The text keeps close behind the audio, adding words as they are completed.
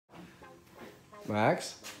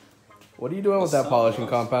Max, what are you doing with that polishing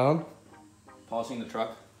compound? Polishing the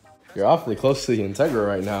truck. You're awfully close to the Integra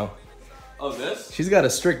right now. Oh, this? She's got a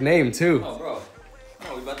strict name too. Oh, bro.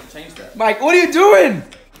 No, we about to change that. Mike, what are you doing?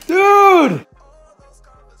 Dude!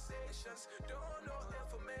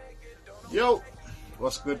 Yo,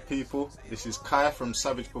 what's good people? This is Kai from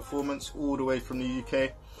Savage Performance, all the way from the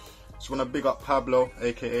UK. Just want to big up Pablo,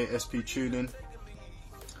 aka SP Tuning.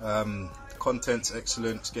 Content's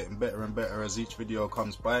excellent, it's getting better and better as each video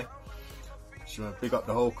comes by. Just want to big up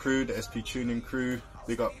the whole crew, the SP Tuning crew.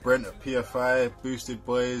 Big up Brent at PFI, Boosted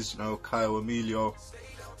Boys, you know, Kyle Emilio.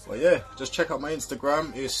 But yeah, just check out my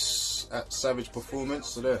Instagram, it's at Savage Performance.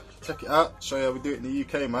 So there, check it out, show you how we do it in the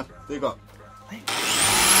UK, man. Big up. Oh my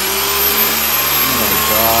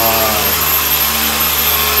god.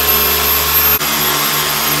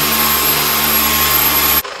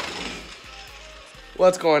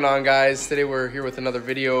 What's going on, guys? Today we're here with another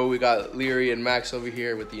video. We got Leary and Max over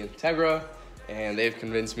here with the Integra, and they've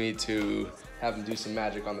convinced me to have them do some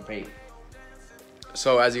magic on the paint.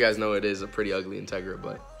 So as you guys know, it is a pretty ugly Integra,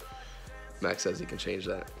 but Max says he can change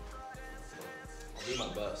that. I'll do my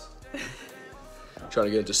best. Trying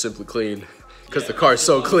to get into Simply Clean because the car's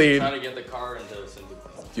so clean. Trying to get the car into Simply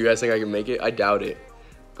Clean. Do you guys think I can make it? I doubt it,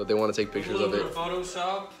 but they want to take pictures of it. A little bit of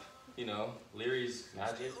Photoshop, you know, Leary's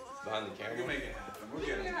magic behind the camera. We can make it happen.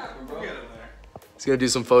 We'll get him there. He's gonna do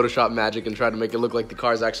some Photoshop magic and try to make it look like the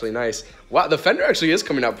car's actually nice. Wow, the fender actually is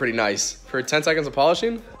coming out pretty nice. For 10 seconds of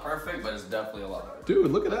polishing? Perfect, but it's definitely a lot better.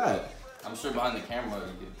 Dude, look at that. I'm sure behind the camera you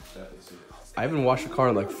could definitely see it. I haven't washed a car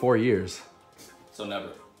in like 4 years. So never.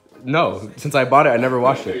 No, since I bought it, I never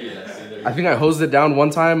washed it. Yeah, see, I think I hosed it down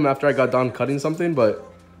one time after I got done cutting something, but...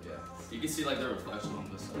 Yeah, you can see like the reflection on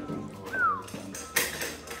this side.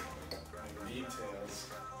 Details.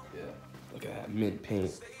 Yeah. Look at that mint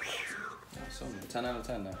paint. So 10 out of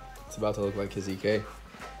 10 now. It's about to look like his EK. I mean,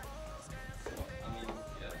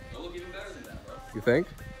 yeah, it'll look even better than that, bro. You think?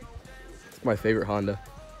 It's my favorite Honda.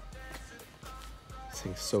 This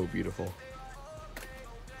thing's so beautiful.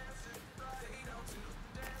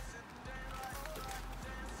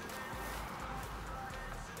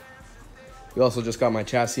 We also just got my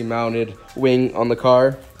chassis mounted wing on the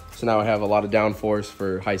car. So now I have a lot of downforce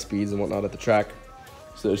for high speeds and whatnot at the track.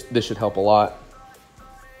 So this should help a lot.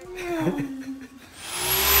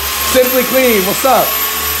 Simply Clean, what's up?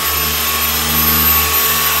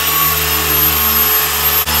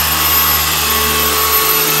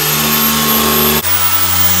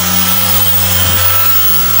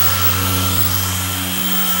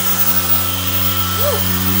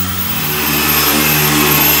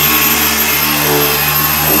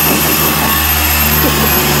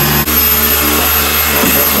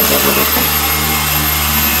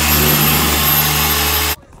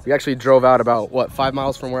 We actually drove out about, what, 5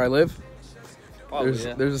 miles from where I live? Probably,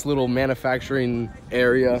 There's this little manufacturing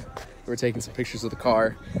area. We're taking some pictures of the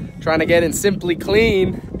car. Trying to get in Simply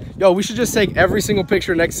Clean. Yo, we should just take every single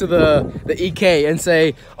picture next to the EK and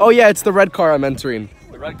say, oh yeah, it's the red car I'm entering.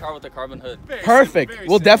 The red car with the carbon hood. Perfect.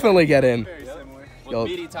 We'll definitely get in. Very similar. With Yo,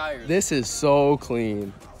 meaty tires. this is so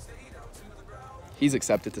clean. He's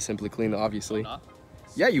accepted to Simply Clean, obviously. Not?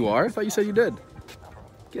 Yeah, you are. I thought you said you did.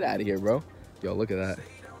 Get out of here, bro. Yo, look at that.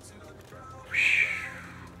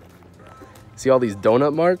 See all these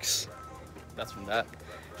donut marks? That's from that.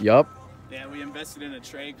 Yup. Yeah, we invested in a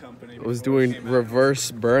tray company. I was before it doing came out.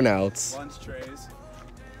 reverse burnouts. Lunch trays.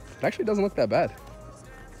 It actually doesn't look that bad.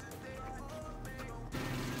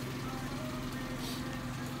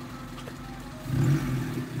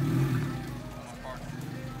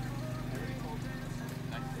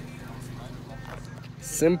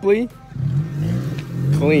 Simply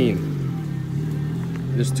Clean.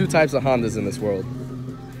 There's 2 types of Hondas in this world.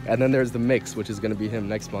 And then there's the mix, which is gonna be him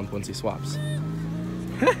next month once he swaps.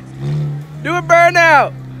 Do a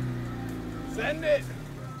burnout! Send it.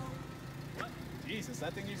 Jesus,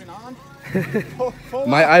 that thing even on? Full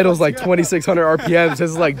My on. idle's like Let's go. 2,600 RPMs.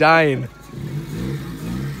 His is like dying.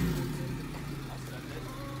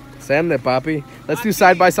 Send it, Papi. Let's do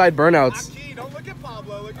side-by-side burnouts. I'm key. Don't look at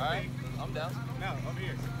Pablo. Look at Alright, me. I'm down. No, over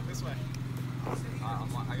here. This way.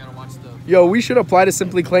 I gotta watch the... Yo, we should apply to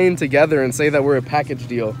Simply Clean together and say that we're a package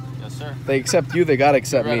deal. Yes, sir. They accept you, they gotta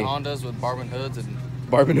accept Red me. Hondas with Barbon hoods and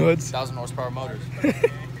Barbon hoods. 1,000 horsepower motors.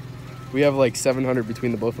 We have like 700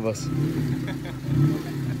 between the both of us. Let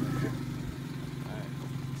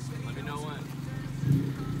me know when.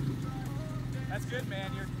 That's good,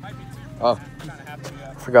 man. You might be too. Oh. Kind of happy.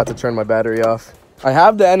 Forgot to turn my battery off. I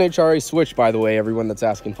have the NHRA switch, by the way, everyone that's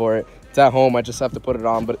asking for it. It's at home. I just have to put it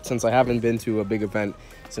on. But since I haven't been to a big event,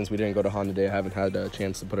 since we didn't go to Honda Day, I haven't had a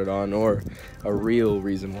chance to put it on or a real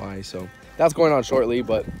reason why. So that's going on shortly,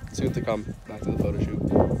 but soon to come. Back to the photo shoot.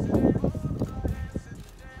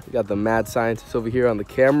 We got the mad scientist over here on the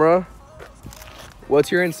camera.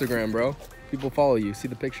 What's your Instagram, bro? People follow you. See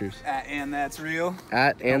the pictures. And that's real.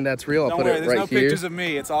 And that's real. I'll Don't put worry, it there's right no here. pictures of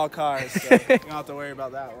me. It's all cars, so you don't have to worry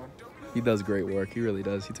about that one. He does great work. He really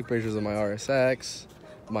does. He took pictures of my RSX,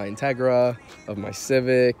 my Integra, of my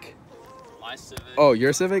Civic. My Civic. Oh,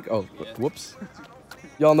 your Civic? Oh, Yeah. whoops.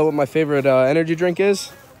 Y'all know what my favorite energy drink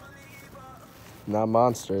is? Not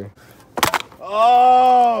Monster.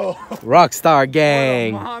 Oh! Rockstar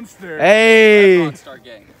Gang. What a monster. Hey. Rockstar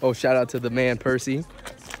Gang. Oh, shout out to the man Percy.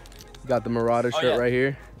 Got the Marauder shirt yeah. right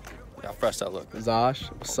here. Yeah, how fresh that look. Zosh,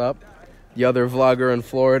 what's up? The other vlogger in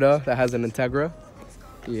Florida that has an Integra.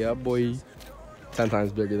 Yeah, boy. 10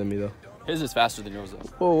 times bigger than me, though. His is faster than yours, though.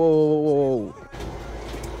 Whoa, whoa, whoa, whoa.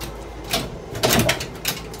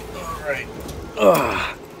 All right.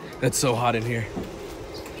 Ugh, it's so hot in here.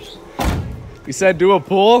 We said do a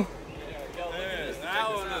pull.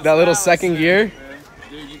 That little second gear.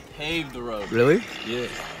 Dude, you paved the road. Really? Yeah.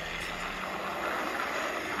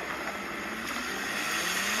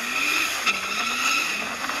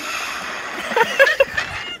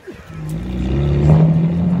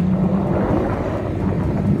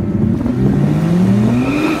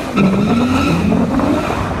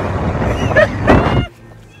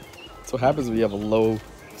 That's what happens when you have a low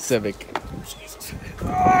Civic.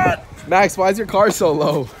 Max, why is your car so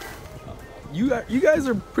low? You guys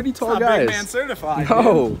are pretty tall Not guys. big man certified.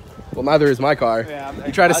 No. Well, neither is my car. Yeah,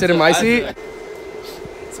 You try to sit in my seat?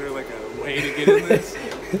 Is there like a way to get in this?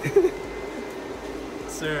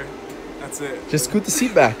 Sir, that's it. Just scoot the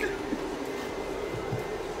seat back.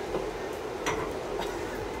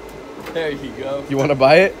 There you go. You want to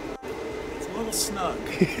buy it? It's a little snug.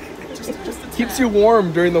 just a Keeps tad. you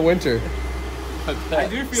warm during the winter. I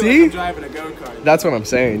do feel See? like I'm driving a go-kart. That's what I'm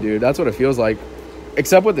saying, dude. That's what it feels like.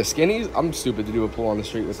 Except with the skinnies, I'm stupid to do a pull on the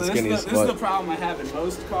street with So the this, skinnies. is the, this is the problem I have in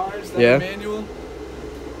most cars that Yeah? are manual.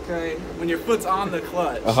 Okay, when your foot's on the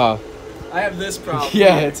clutch. Uh-huh. I have this problem.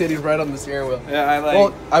 Yeah, it's hitting right on the steering wheel. Yeah, I like.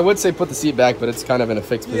 Well, I would say put the seat back, but it's kind of in a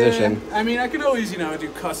fixed position. I mean, I could always, do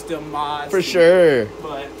custom mods. For sure.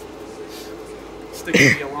 But stick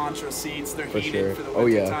with the Elantra seats. They're For heated sure. for the Oh,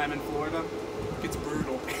 winter yeah. time in Florida. It's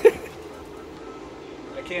brutal.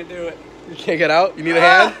 I can't do it. You can't get out? You need a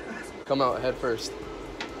hand? Come out head first.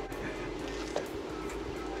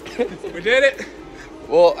 We did it.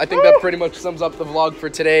 Well, I think that pretty much sums up the vlog for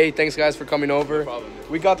today. Thanks, guys, for coming over. No problem.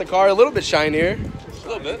 We got the car a little bit shinier. A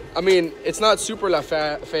little bit. I mean, it's not super La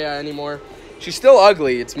Fea anymore. She's still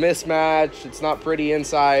ugly. It's mismatched. It's not pretty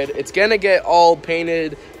inside. It's going to get all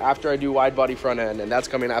painted after I do wide body front end, and that's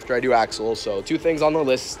coming after I do axle. So 2 things on the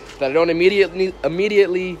list that I don't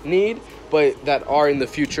immediately need, but that are in the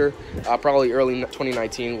future. Probably early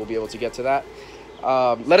 2019, we'll be able to get to that.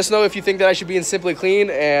 Let us know if you think that I should be in Simply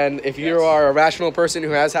Clean, and if you are a rational person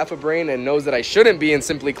who has half a brain and knows that I shouldn't be in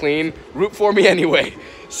Simply Clean, root for me anyway.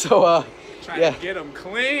 So, Trying yeah. to get them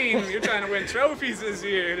clean. You're trying to win trophies this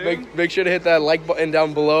year, dude. Make sure to hit that like button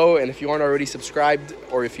down below, and if you aren't already subscribed,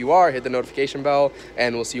 or if you are, hit the notification bell,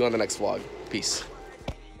 and we'll see you on the next vlog. Peace.